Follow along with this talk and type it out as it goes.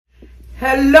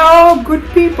Hello, good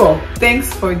people.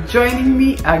 Thanks for joining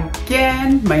me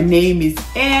again. My name is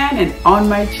Ann, and on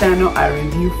my channel, I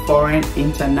review foreign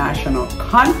international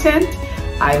content.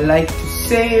 I like to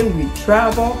say we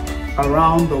travel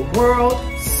around the world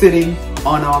sitting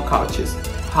on our couches.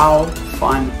 How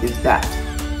fun is that?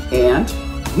 And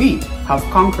we have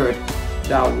conquered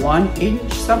that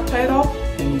 1-inch subtitle,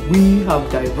 and we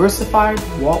have diversified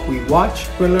what we watch.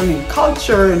 We're learning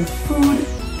culture and food.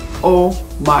 Oh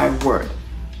my word.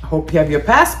 I hope you have your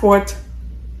passport.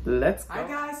 Let's go. Hi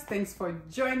guys, thanks for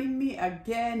joining me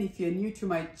again. If you're new to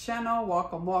my channel,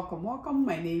 welcome.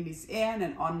 My name is Ann,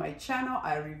 and on my channel,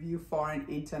 I review foreign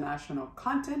international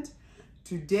content.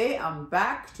 Today, I'm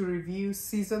back to review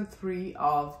season 3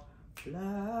 of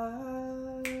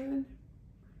Blood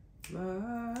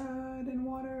and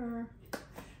Water.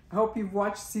 I hope you've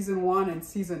watched season 1 and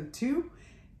season 2.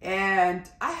 And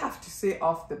I have to say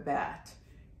off the bat,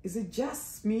 is it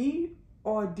just me,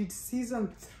 or did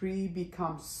season 3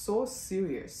 become so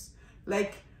serious?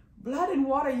 Like, Blood and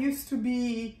Water used to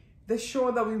be the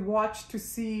show that we watched to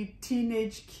see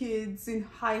teenage kids in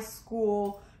high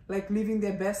school, like living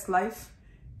their best life.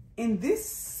 In this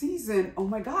season, oh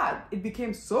my God, it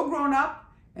became so grown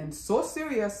up and so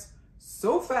serious,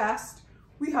 so fast.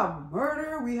 We have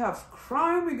murder, we have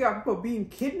crime, we got people being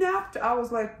kidnapped. I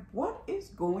was like, what is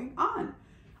going on?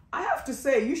 I have to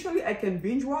say, usually I can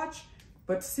binge watch,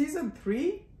 but season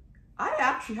 3, I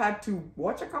actually had to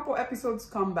watch a couple episodes,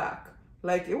 come back.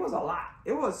 Like, it was a lot.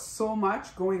 It was so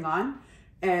much going on,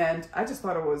 and I just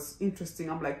thought it was interesting.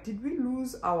 I'm like, did we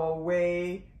lose our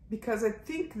way? Because I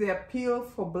think the appeal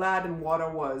for Blood and Water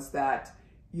was that,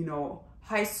 you know,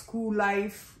 high school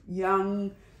life,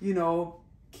 young, you know,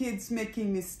 kids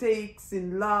making mistakes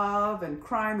in love and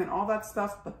crime and all that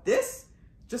stuff. But this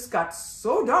just got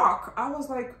so dark. I was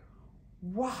like,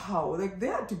 wow, like they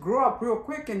had to grow up real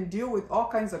quick and deal with all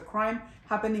kinds of crime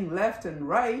happening left and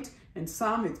right. And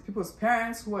some, it's people's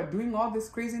parents who are doing all this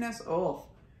craziness. Oh,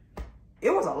 it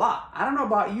was a lot. I don't know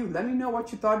about you. Let me know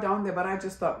what you thought down there. But I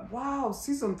just thought, wow,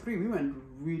 season 3, we went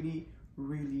really,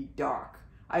 really dark.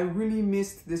 I really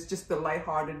missed this, just the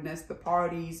lightheartedness, the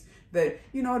parties, the,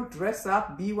 you know, dress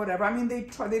up, be whatever. I mean, they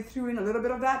threw in a little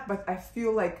bit of that, but I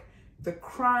feel like the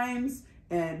crimes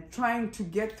and trying to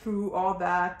get through all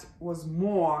that was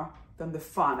more than the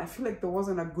fun. I feel like there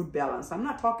wasn't a good balance. I'm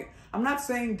not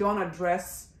saying don't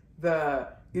address the,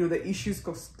 you know, the issues,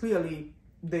 because clearly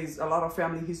there's a lot of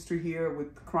family history here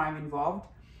with crime involved.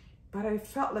 But I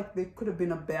felt like there could have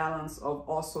been a balance of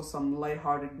also some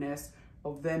lightheartedness,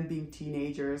 of them being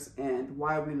teenagers and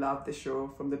why we loved the show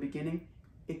from the beginning.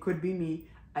 It could be me,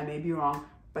 I may be wrong,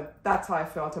 but that's how I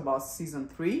felt about season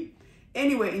 3.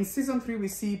 Anyway, in season 3, we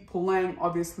see Pulang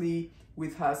obviously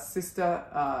with her sister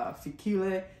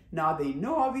Fikile. Now they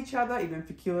know of each other. Even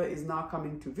Fikile is now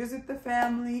coming to visit the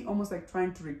family, almost like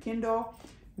trying to rekindle.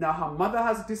 Now her mother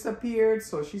has disappeared,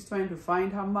 so she's trying to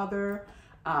find her mother.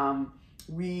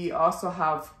 We also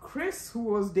have Chris, who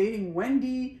was dating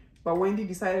Wendy, but Wendy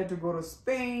decided to go to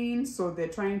Spain, so they're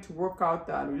trying to work out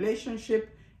that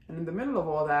relationship. And in the middle of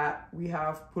all that, we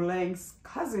have Pulang's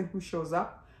cousin who shows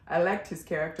up. I liked his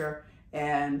character,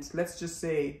 and let's just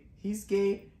say he's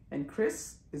gay, and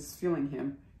Chris is feeling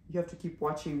him. You have to keep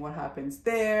watching what happens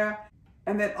there.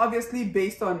 And then obviously,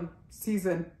 based on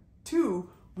season 2,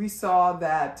 we saw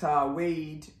that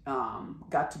Wade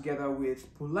got together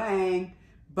with Pulang,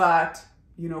 but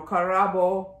you know,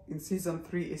 Karabo in season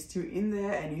 3 is still in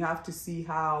there, and you have to see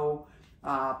how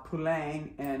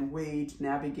Pulang and Wade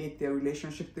navigate their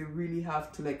relationship. They really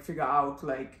have to like figure out,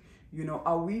 like, you know,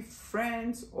 are we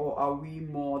friends or are we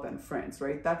more than friends,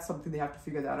 right? That's something they have to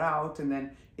figure that out. And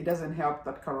then it doesn't help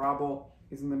that Karabo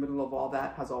is in the middle of all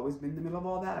that, has always been in the middle of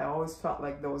all that. I always felt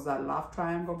like there was that love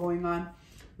triangle going on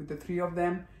with the 3 of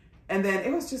them. And then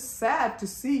it was just sad to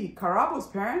see Karabo's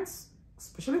parents,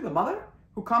 especially the mother,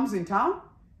 who comes in town.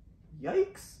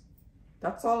 Yikes.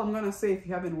 That's all I'm gonna say if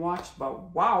you haven't watched,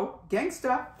 but wow,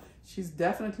 gangster. She's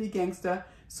definitely gangster.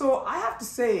 So I have to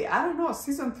say, I don't know,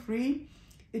 season 3,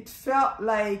 it felt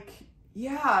like,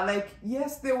 yeah, like,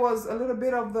 yes, there was a little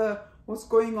bit of the what's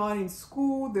going on in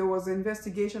school. There was an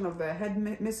investigation of the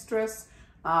headmistress.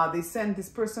 They sent this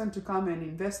person to come and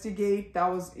investigate. That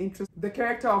was interesting. The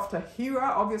character of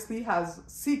Tahira obviously has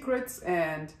secrets,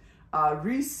 and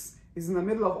Reese is in the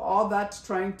middle of all that,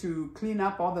 trying to clean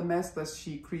up all the mess that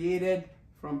she created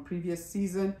from previous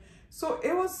season. So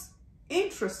it was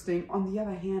interesting. On the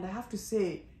other hand, I have to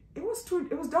say, it was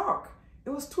dark. It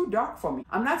was too dark for me.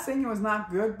 I'm not saying it was not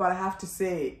good, but I have to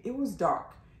say it was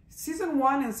dark. Season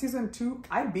 1 and season 2,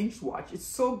 I binge watch. It's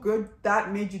so good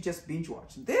that made you just binge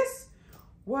watch. This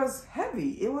was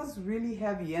heavy. It was really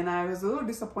heavy, and I was a little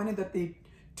disappointed that they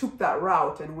took that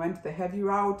route and went the heavy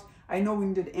route. I know we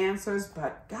needed answers,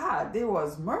 but God, there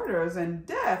was murders and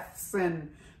deaths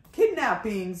and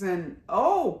kidnappings and a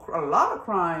lot of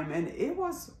crime, and it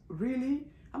was really,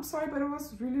 I'm sorry, but it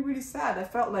was really, really sad. I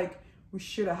felt like we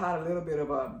should have had a little bit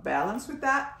of a balance with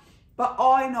that. But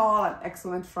all in all, an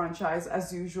excellent franchise.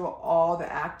 As usual, all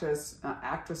the actors,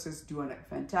 actresses doing a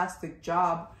fantastic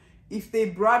job. If they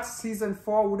brought season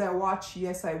 4, would I watch?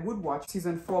 Yes, I would watch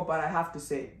season 4, but I have to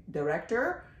say,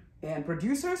 director and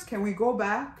producers, can we go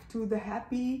back to the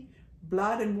happy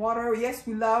blood and water? Yes,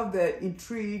 we love the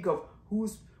intrigue of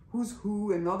who's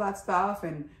who and all that stuff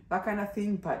and that kind of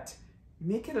thing, but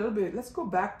make it a little bit, let's go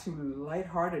back to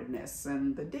lightheartedness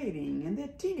and the dating and the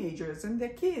teenagers and their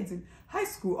kids in high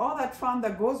school, all that fun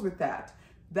that goes with that.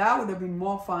 That would have been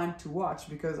more fun to watch,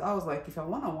 because I was like, if I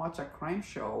want to watch a crime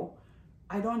show,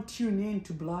 I don't tune in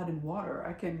to blood and water.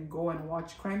 I can go and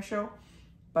watch crime show,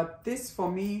 but this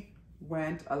for me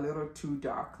went a little too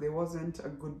dark. There wasn't a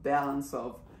good balance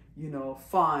of, you know,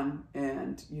 fun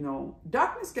and, you know,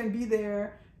 darkness can be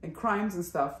there and crimes and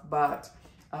stuff, but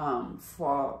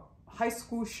for high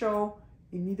school show,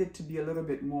 it needed to be a little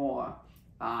bit more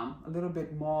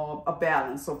a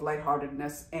balance of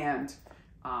lightheartedness and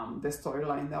the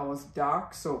storyline that was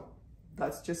dark. So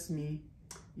that's just me.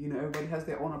 You know, everybody has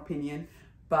their own opinion,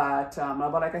 but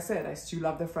like I said, I still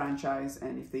love the franchise,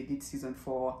 and if they did season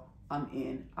 4, I'm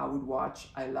in. I would watch.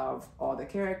 I love all the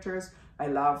characters. I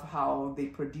love how they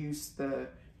produce the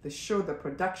show, the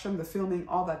production, the filming,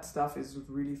 all that stuff is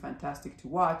really fantastic to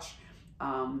watch.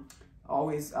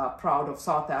 Always proud of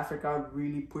South Africa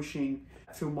really pushing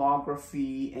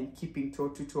filmography and keeping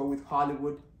toe-to-toe with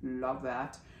Hollywood. Love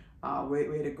that.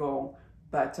 Way to go.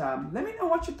 But let me know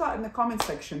what you thought in the comment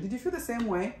section. Did you feel the same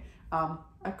way?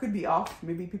 I could be off.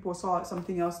 Maybe people saw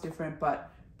something else different, but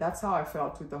that's how I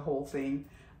felt with the whole thing.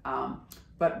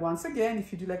 But once again,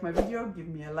 if you do like my video, give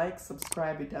me a like,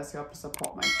 subscribe. It does help to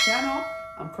support my channel.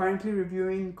 I'm currently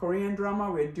reviewing Korean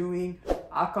drama. We're doing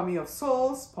Alchemy of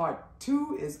Souls. Part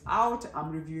 2 is out. I'm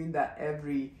reviewing that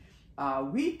every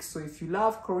week. So if you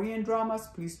love Korean dramas,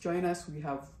 please join us. We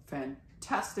have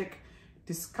fantastic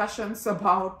discussions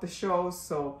about the shows.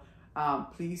 So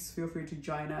please feel free to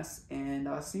join us, and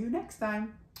I'll see you next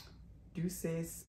time. Deuces.